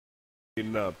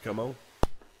Come on. Hello,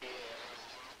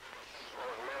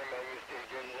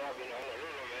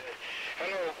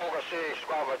 Poker 6,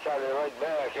 Papa Charlie, right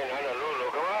back in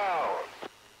Honolulu. Come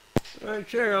on. Hey,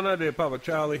 check on that there, Papa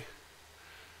Charlie.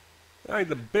 Ain't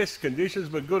the best conditions,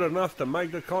 but good enough to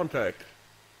make the contact.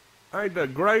 Ain't the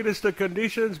greatest of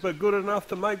conditions, but good enough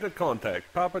to make the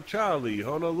contact. Papa Charlie,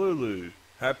 Honolulu.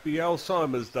 Happy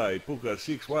Alzheimer's Day, Puka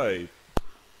 6 Wave.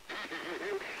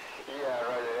 Yeah,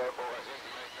 right there, Poker 6,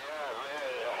 man. Yeah,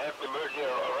 man. Happy birthday,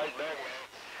 right back, man.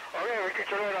 Okay, we can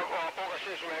turn it up, Poker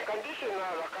 6, man. Condition,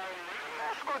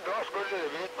 that's good, that's good a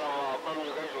little bit from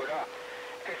you guys,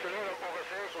 okay, turn it up, Poker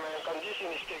 6, man. Condition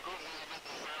is stay good.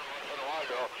 Once in a while,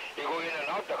 though, you go in and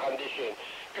out the condition.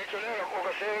 Okay, turn it up,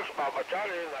 Poker 6, Papa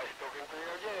Charlie. Nice talking to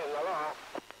you again. Aloha.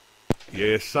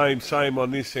 Yeah, same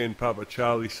on this end, Papa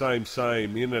Charlie. Same,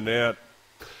 in and out.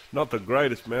 Not the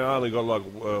greatest, man. I only got like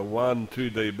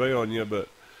 1-2 dB on you, but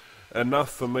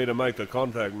enough for me to make the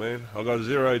contact, man. I got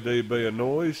 0 dB of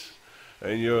noise,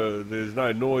 and there's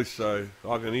no noise, so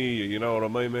I can hear you. You know what I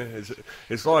mean, man?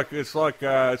 It's like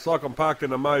I'm parked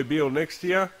in a mobile next to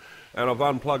you, and I've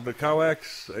unplugged the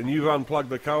coax, and you've unplugged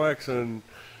the coax, and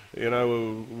you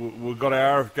know we've got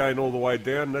our RF gain all the way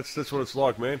down. That's what it's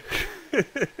like, man.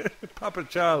 Papa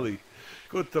Charlie,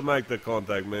 good to make the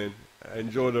contact, man.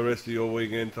 Enjoy the rest of your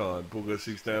weekend time. Booker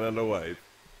 6 down under wave.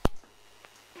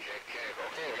 Okay,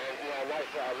 man. Yeah,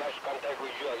 nice contact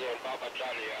with you again, Papa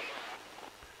Charlie.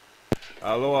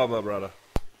 Aloha, my brother.